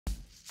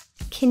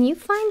Can you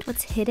find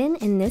what's hidden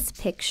in this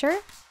picture?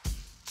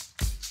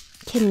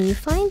 Can you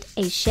find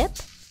a ship?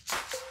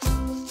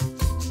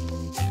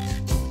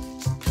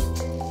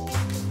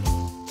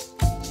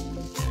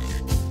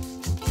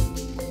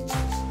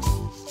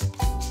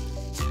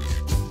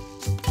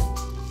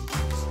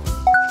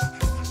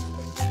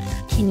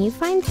 Can you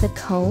find the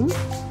comb?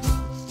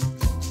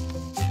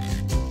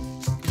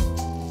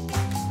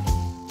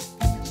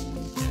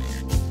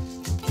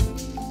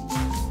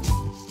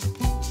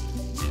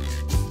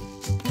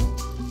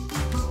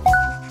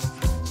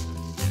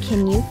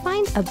 Can you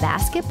find a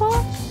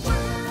basketball?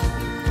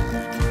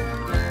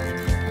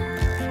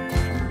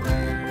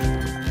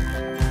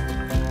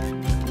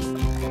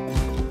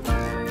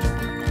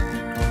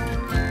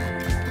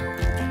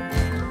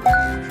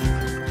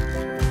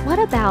 What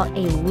about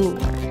a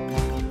ruler?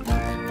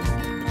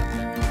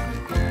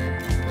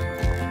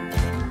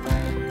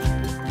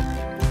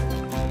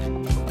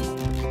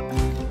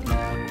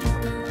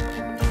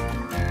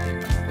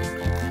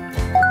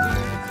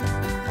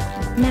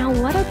 Now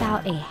what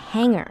about a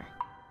hanger?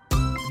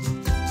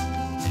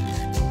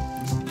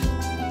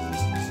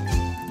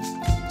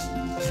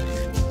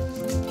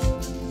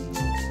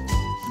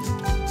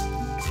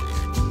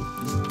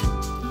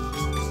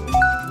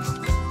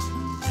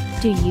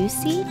 Do you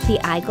see the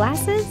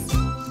eyeglasses?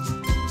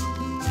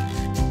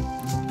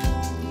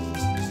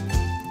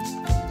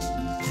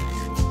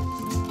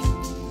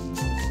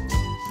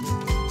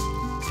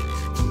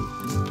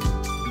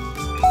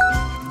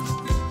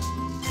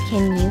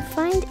 Can you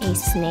find a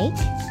snake?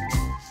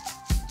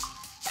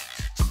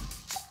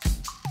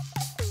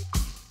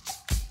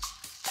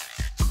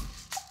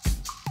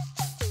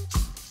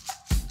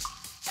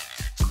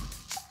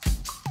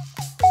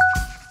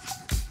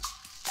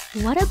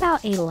 What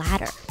about a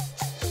ladder?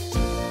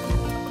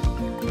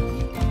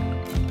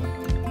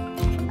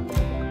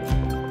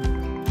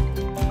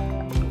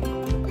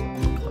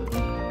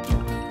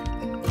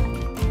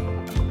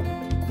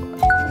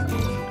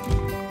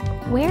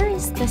 Where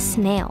is the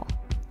snail?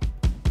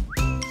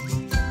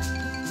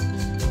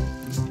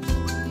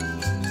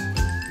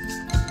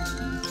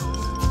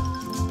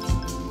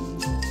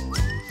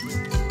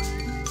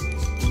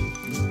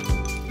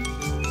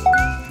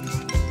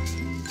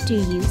 Do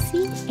you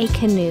see a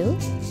canoe?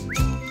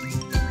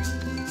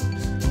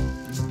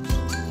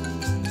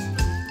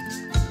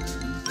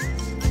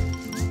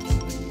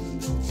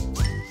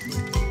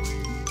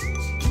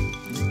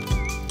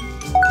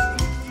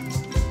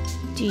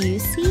 Do you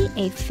see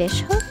a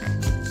fish hook?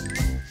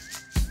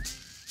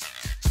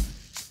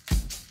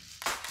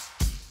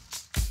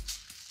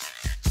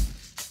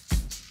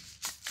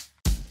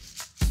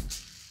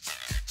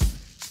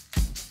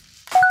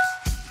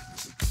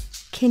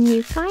 Can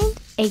you find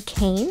a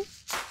cane?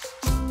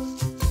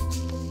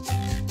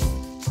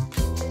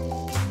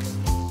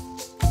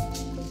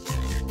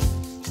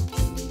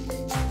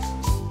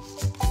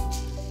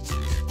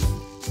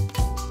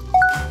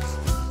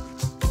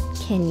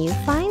 Can you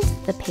find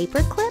the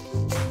paper clip?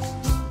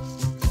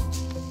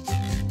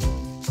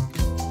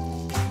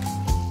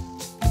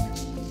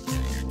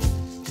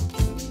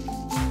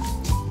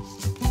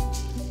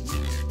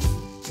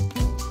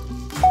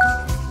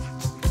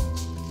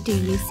 Do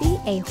you see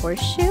a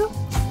horseshoe?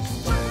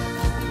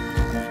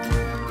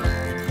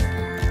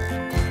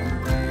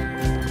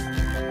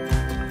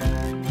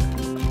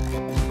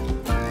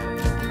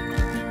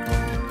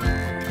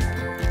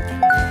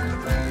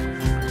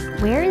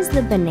 Where is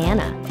the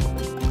banana?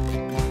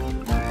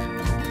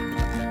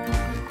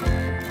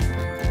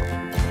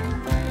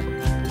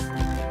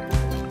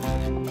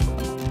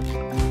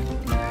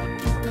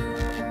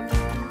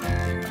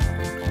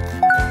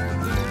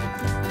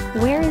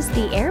 Where is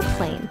the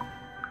airplane?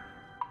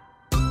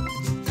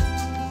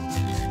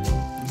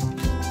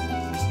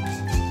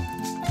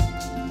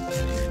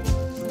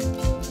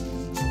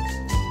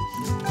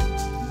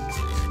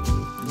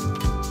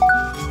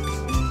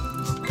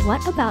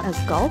 What about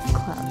a golf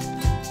club?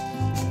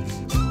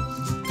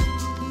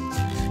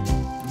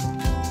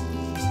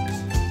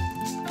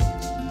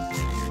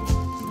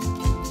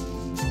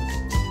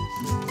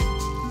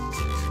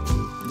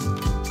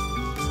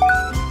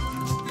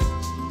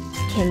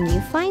 Can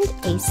you find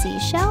a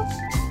seashell?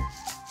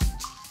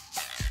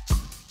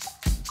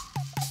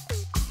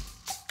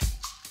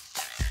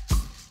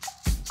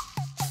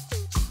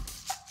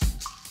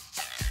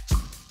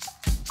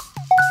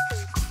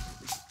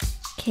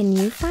 Can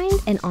you find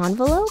an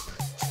envelope?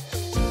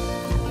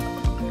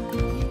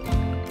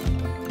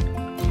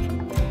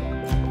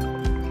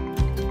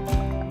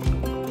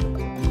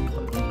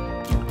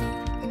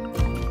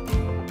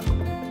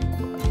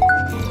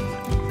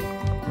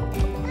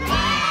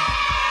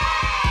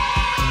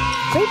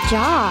 Great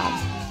job!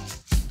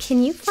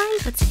 Can you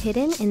find what's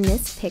hidden in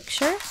this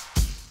picture?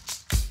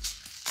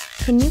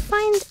 Can you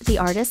find the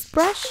artist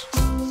brush?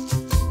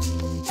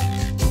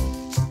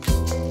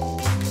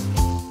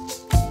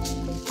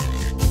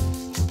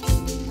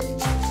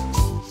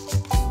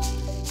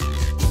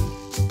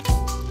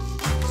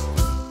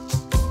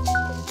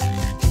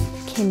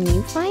 Can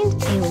you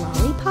find a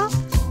lollipop?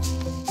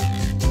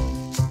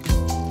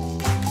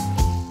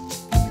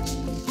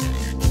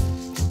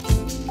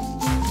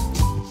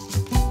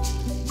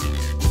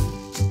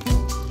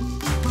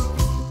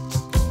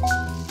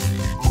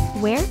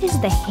 Where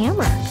is the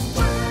hammer?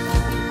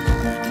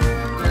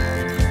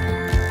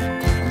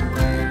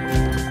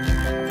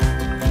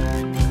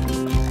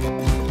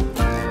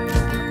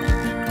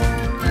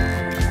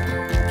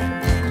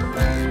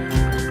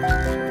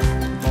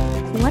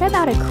 What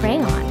about a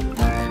crayon?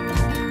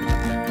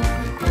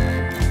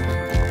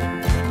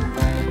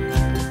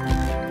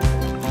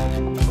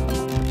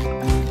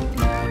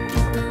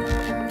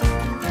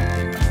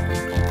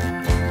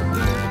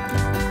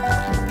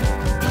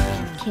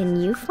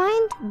 Can you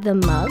find the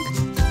mug?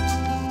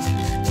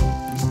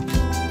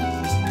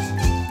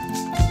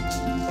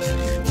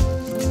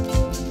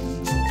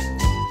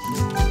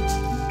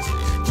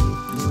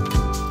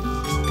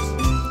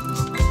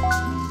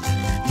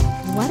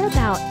 What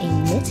about a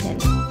mitten?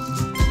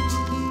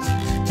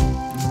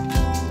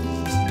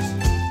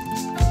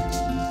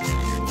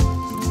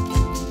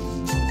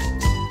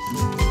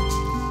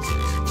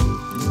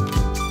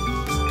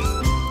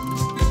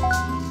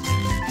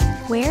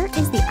 Where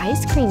is the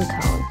ice cream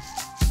cone?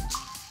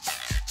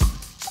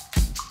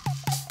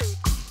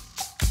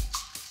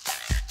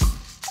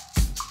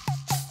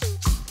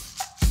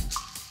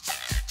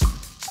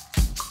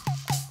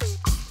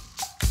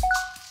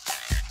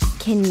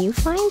 Can you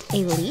find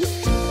a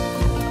leaf?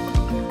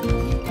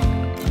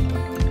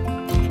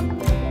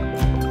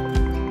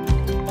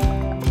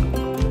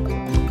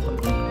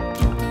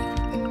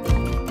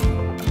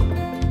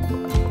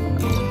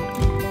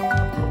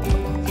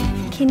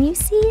 Can you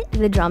see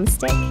the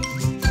drumstick?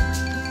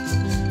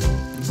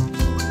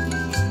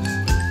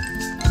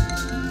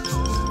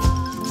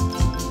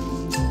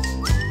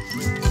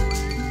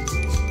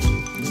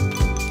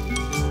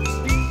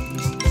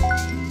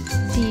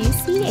 Do you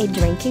see a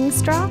drinking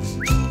straw?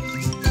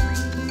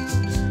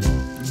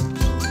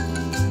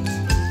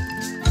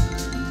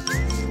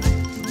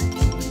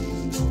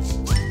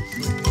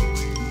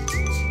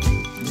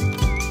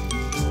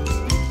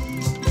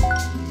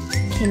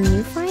 Can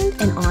you find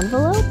an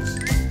envelope?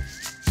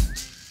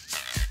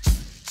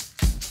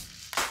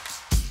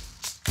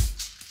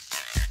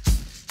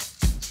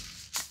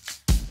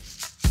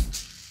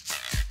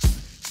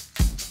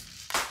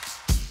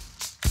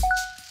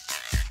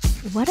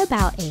 What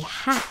about a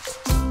hat?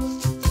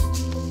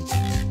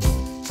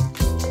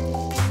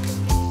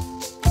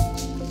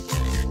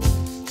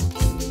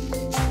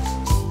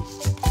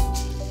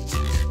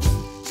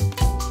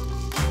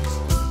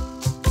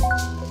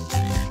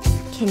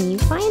 Can you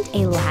find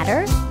a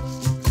ladder?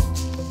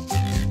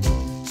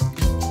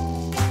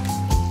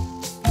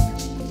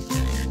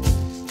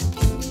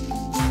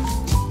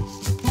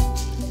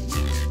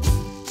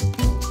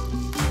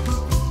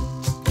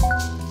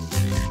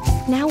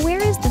 Now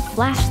where is the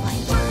flashlight?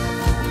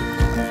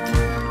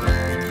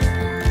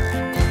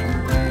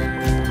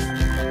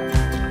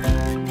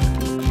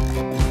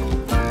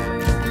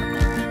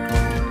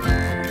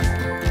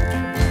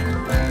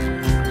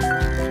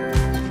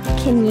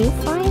 Can you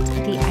find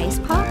the ice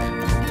pop?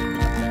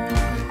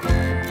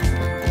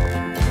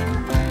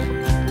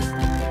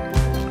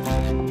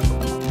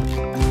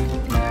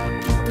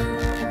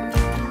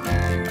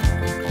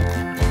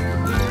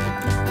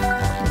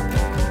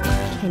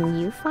 Can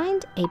you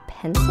find a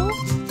pencil?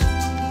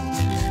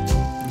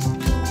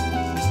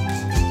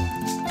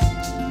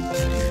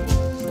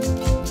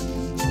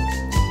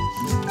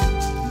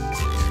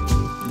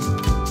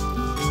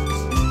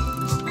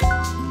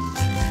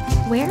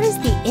 Where is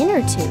the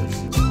inner tube?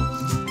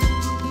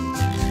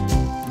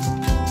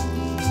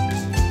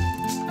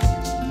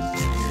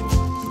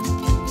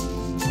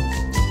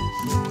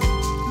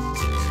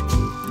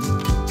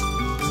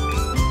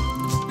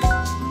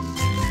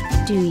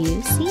 Do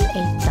you see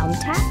a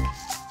thumbtack?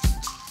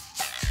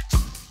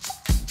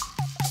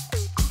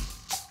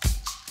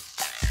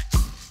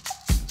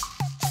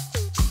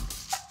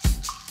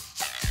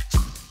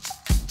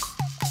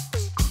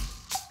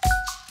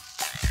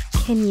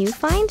 Can you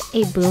find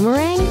a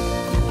boomerang?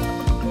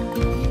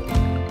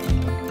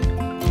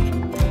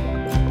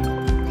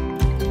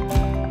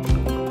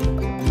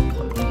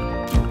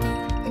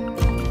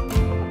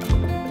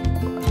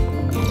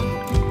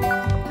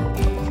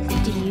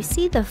 Do you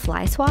see the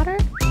fly swatter?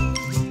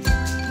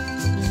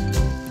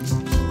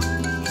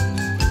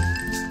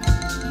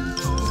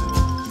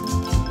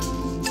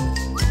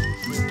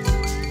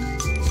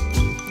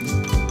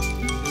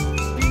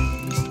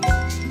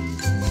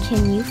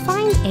 Can you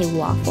find a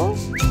waffle?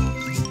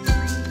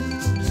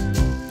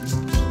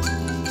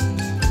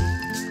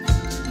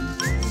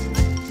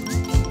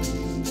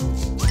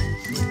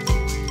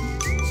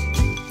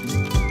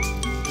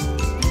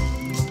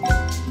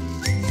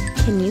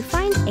 Can you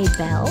find a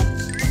bell?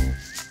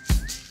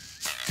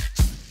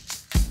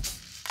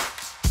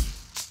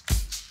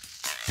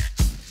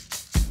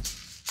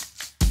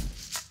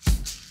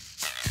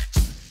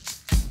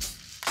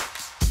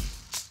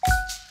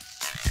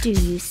 Do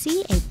you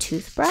see a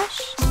toothbrush?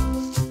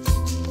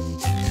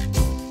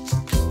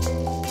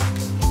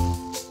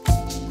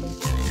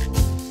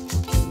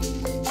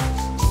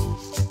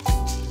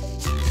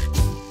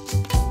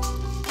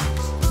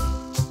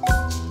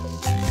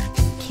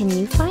 Can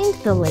you find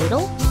the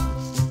ladle?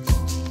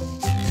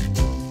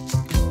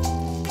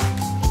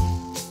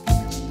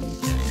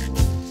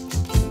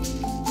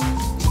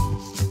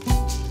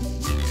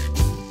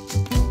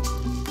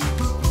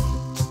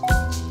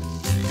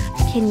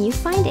 Can you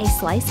find a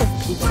slice of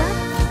pizza?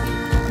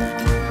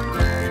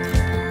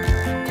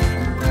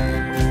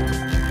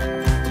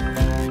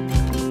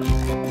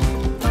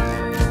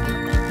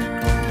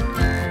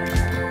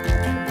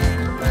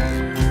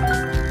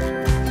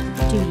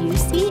 Do you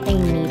see a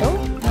needle?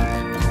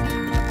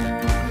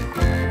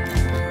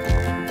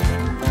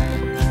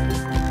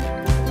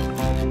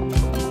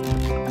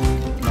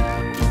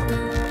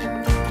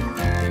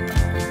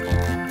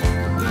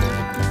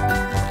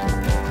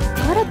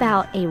 What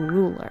about a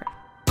ruler?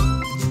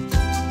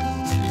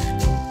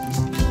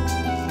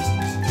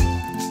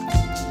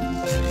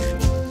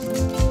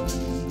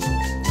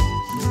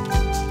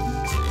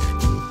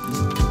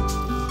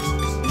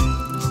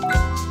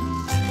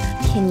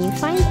 Can you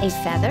find a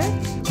feather?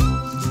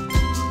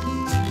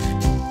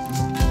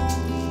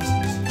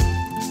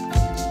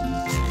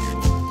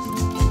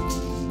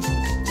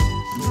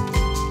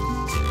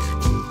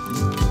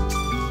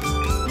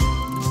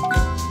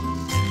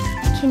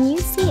 Can you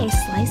see a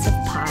slice of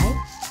pie?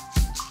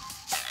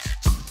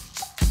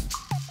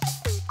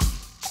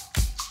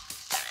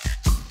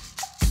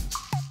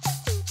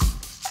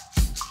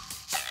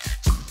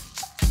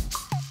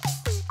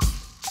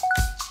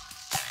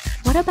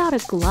 What about a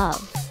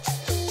glove?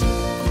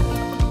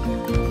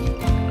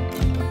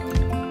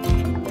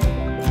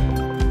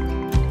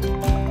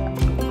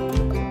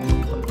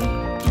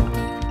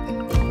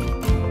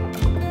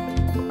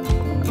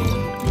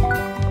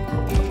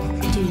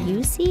 Do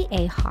you see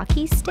a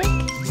hockey stick?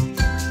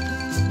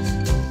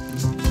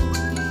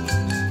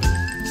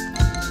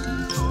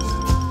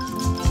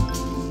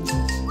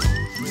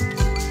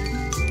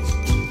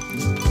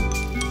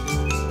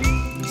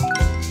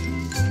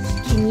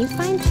 Can you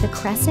find the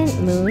crescent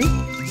moon?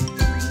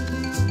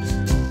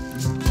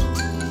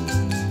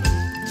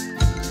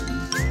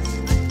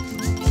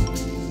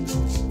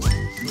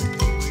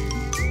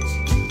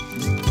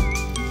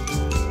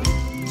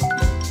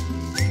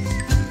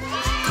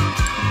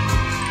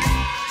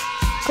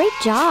 Great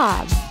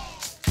job!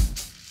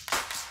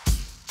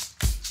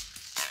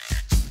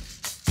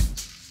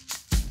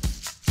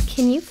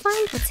 Can you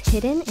find what's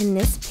hidden in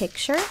this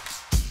picture?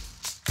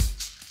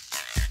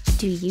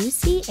 Do you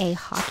see a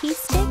hockey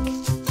stick?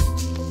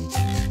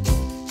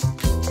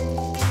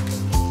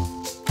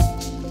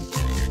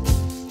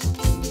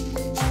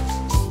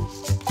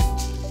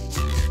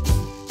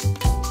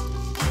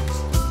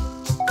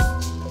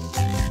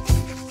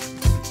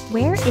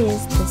 Where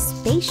is the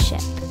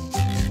spaceship?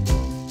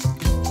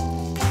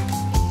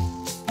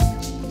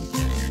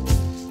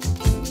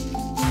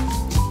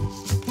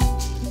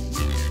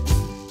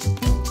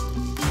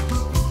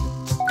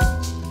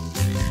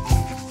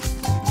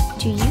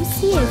 Do you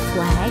see a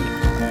flag?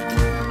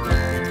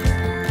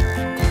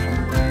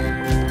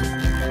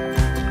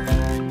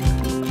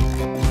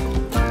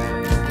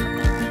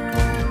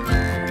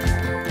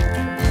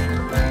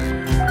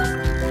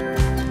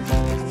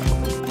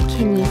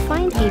 Can you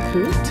find a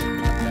boot?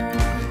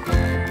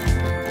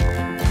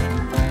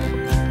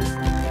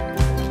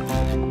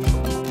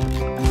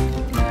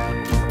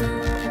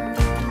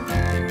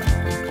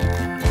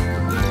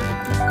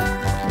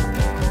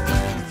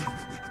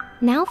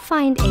 Now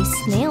find a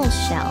snail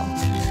shell.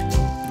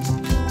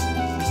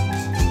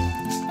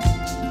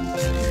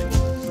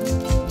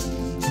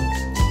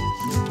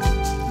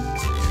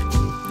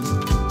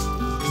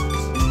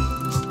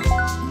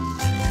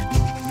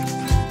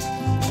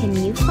 Can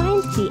you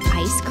find the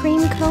ice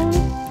cream cone?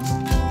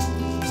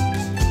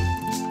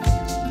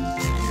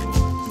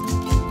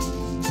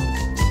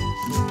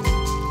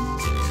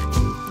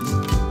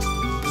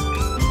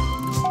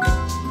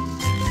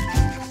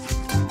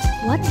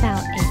 What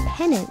about a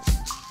pennant?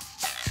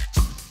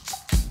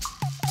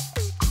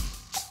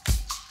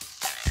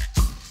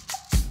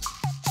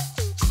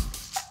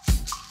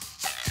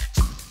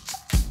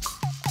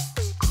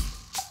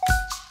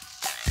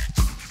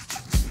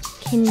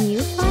 Can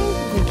you find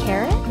the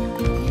carrot?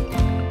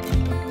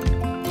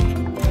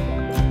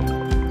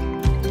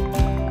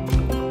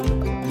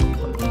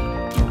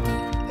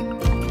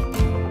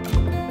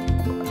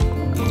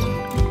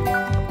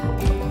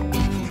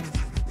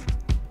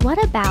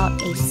 What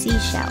about a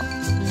seashell?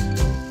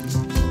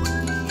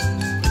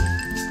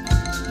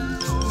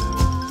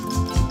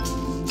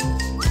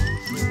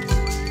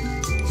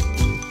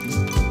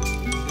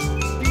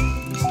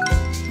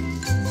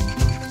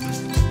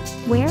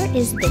 Where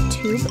is the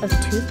tube of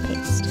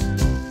toothpaste?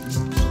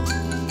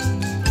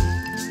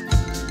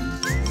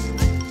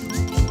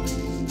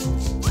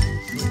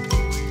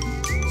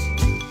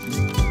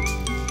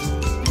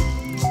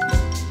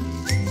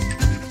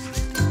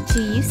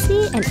 Do you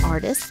see an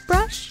artist's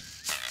brush?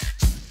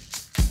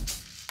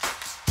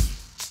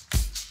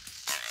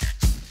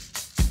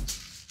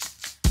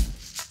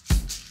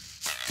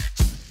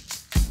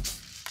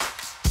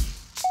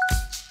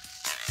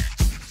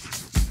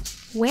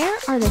 Where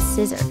are the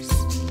scissors?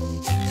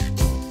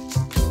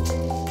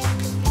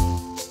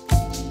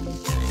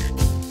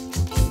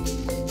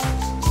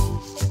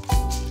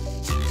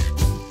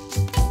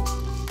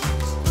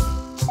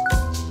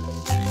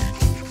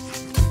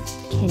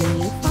 Can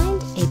you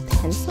find a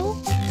pencil?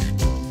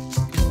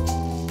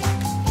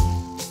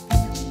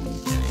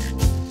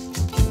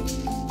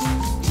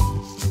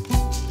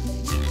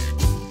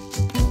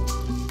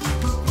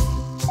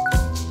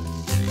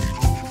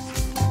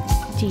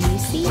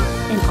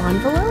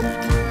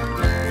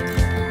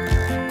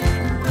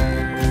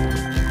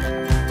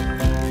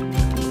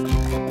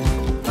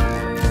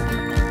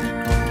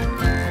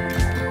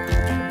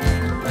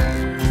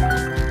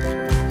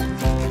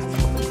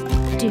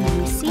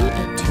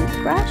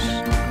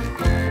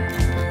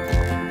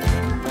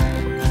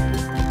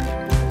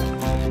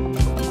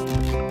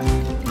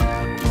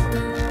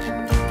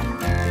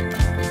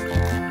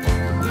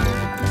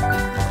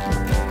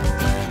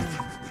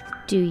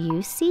 Do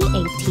you see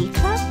a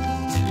teacup?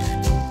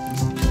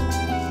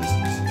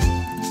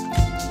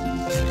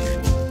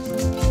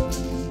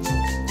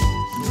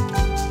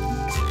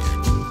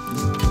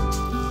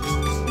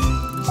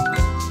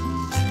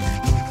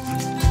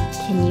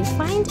 Can you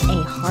find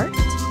a heart?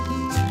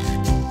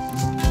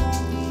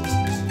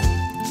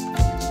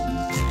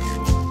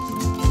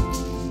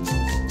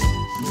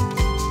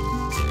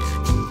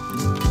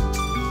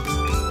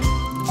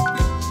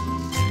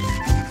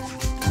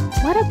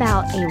 What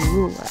about a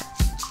ruler?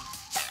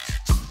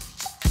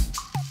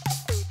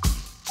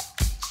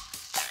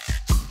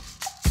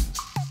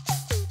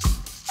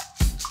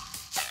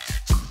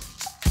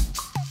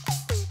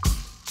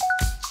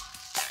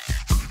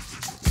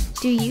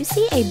 Do you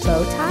see a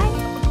bow tie?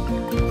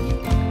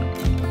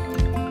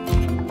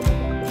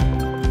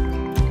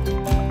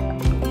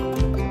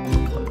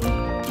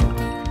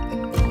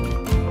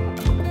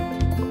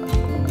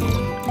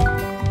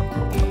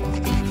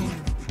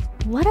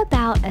 What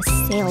about a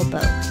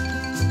sailboat?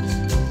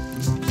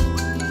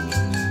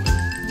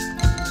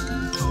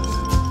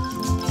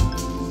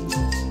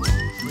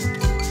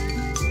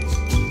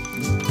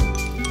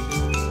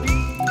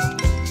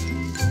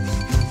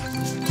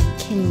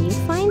 Can you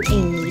find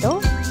a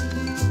needle?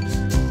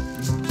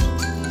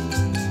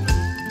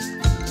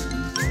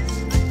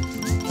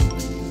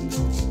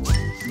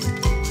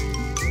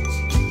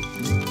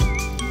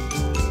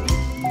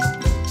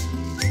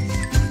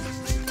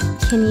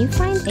 Can you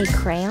find a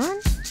crayon?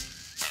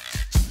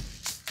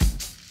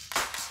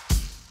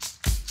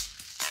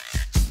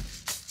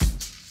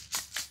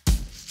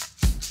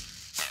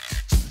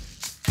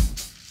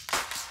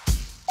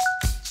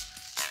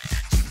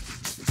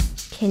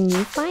 Can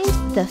you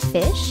find the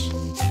fish?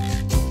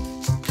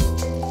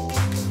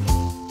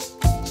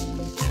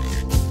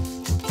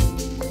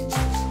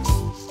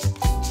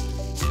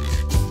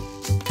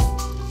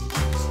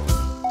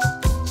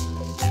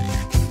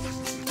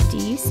 Do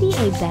you see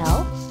a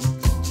bell?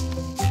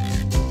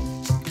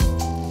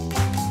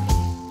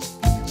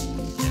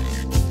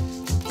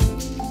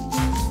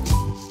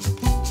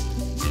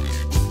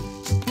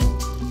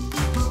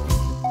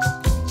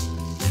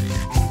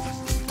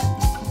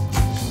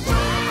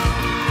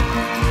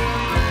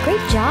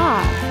 Great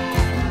job!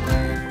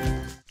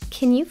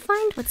 Can you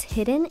find what's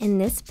hidden in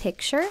this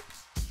picture?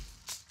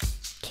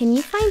 Can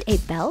you find a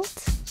belt?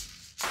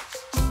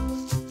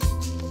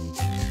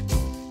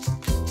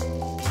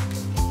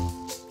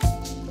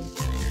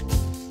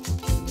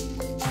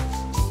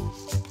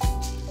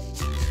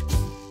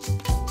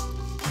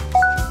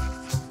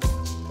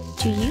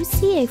 Do you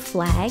see a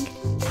flag?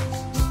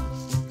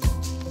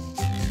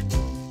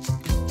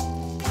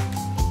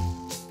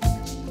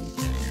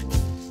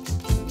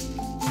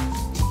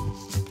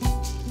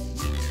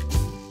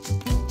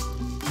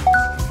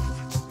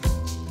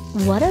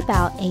 What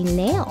about a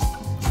nail?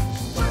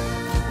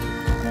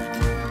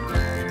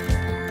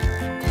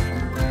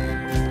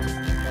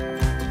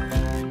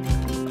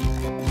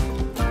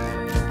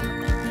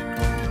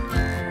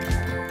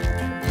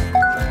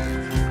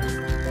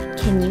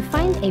 Can you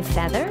find a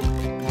feather?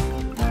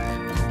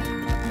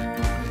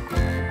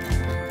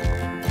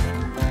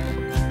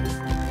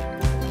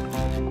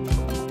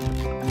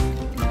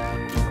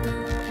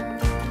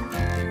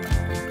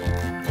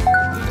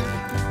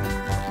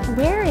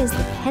 Where is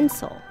the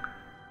pencil?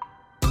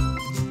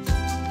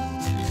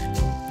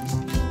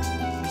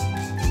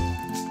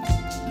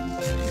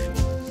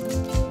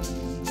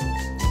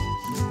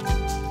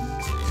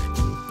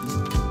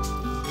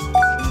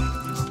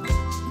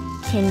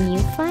 Can you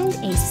find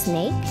a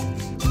snake?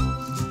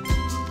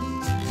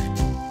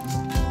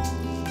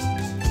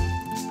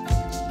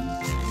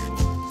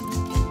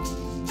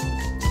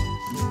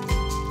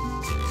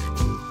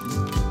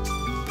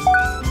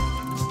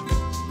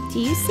 Do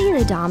you see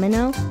the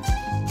domino?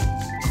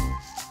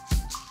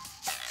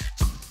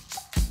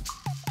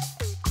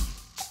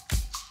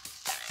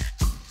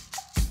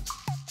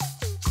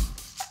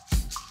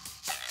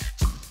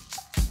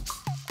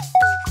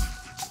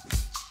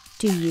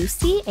 Do you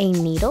see a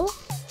needle?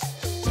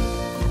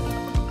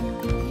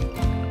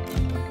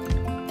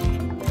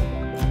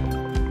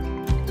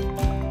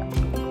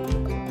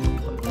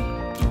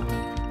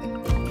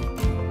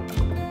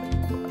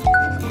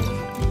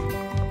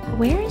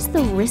 Where is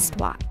the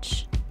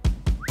wristwatch?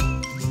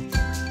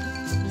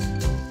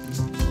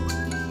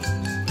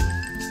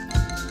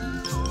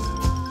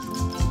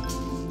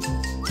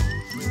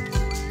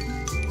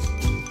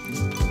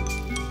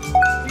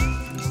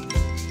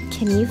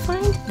 Can you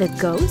find the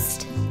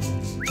ghost?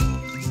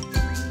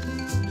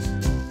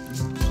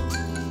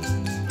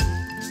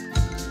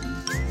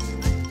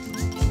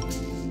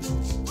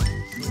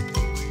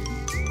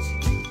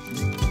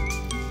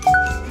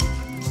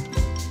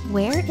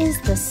 Where is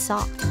the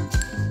sock?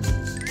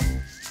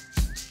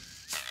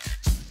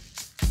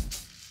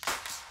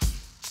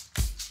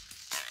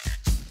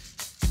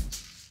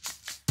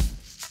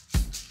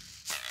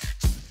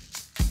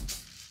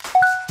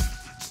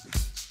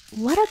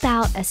 What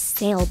about a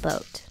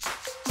sailboat?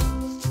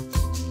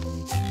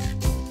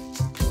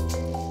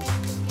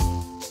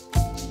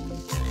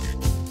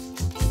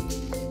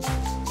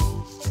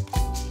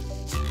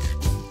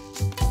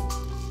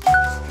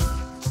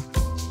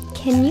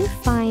 Can you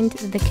find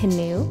the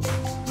canoe?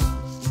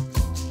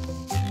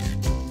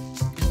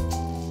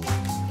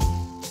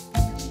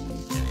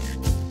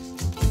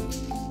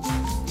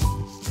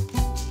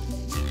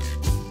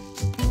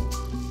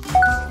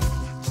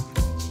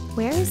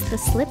 Where is the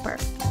slipper?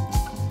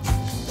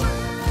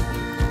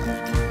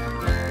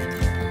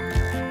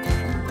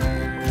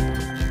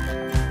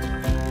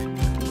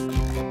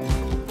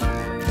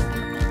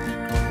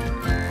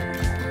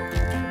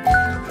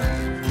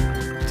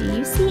 Do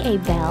you see a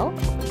bell?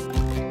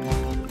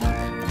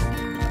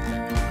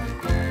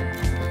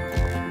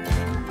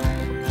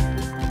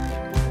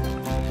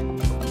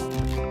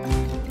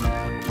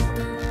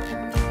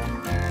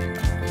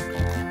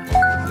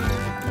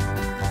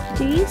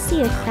 Do you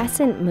see a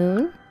crescent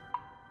moon?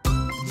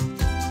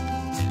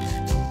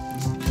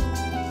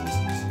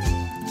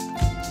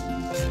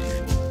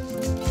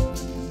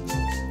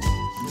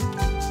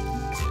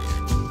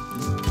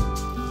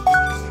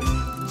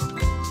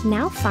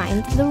 Now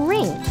find the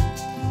ring.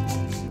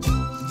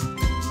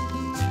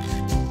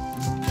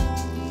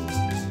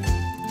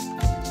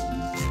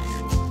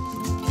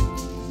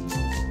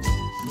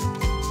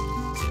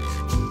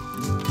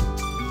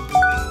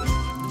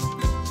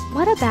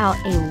 What about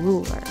a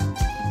ruler?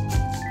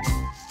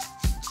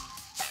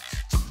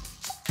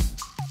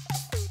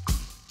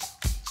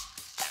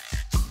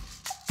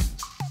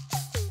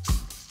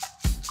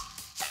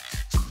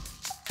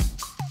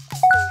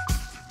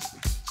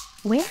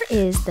 Where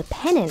is the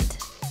pennant?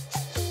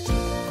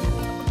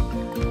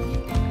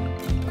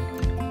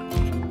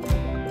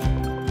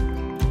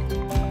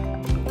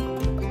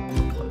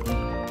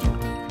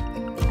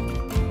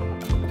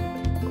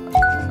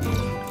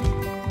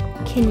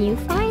 Can you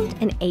find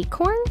an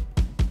acorn?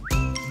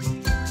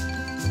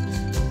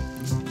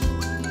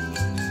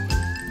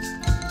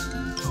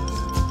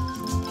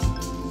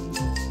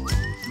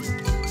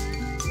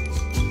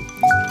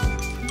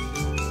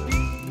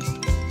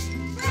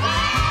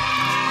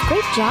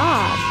 Great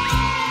job!